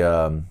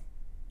the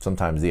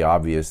sometimes the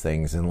obvious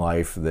things in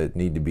life that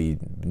need to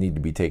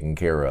be taken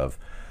care of.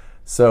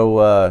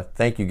 So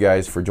thank you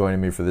guys for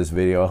joining me for this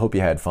video. I hope you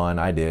had fun.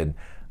 I did.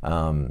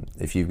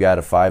 If you've got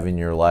a 5 in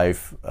your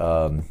life,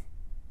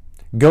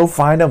 go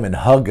find them and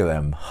hug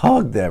them.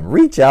 Hug them.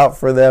 Reach out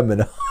for them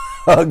and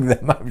hug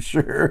them. I'm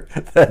sure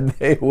that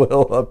they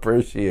will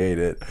appreciate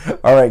it.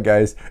 All right,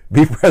 guys.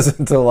 Be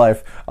present to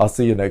life. I'll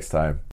see you next time.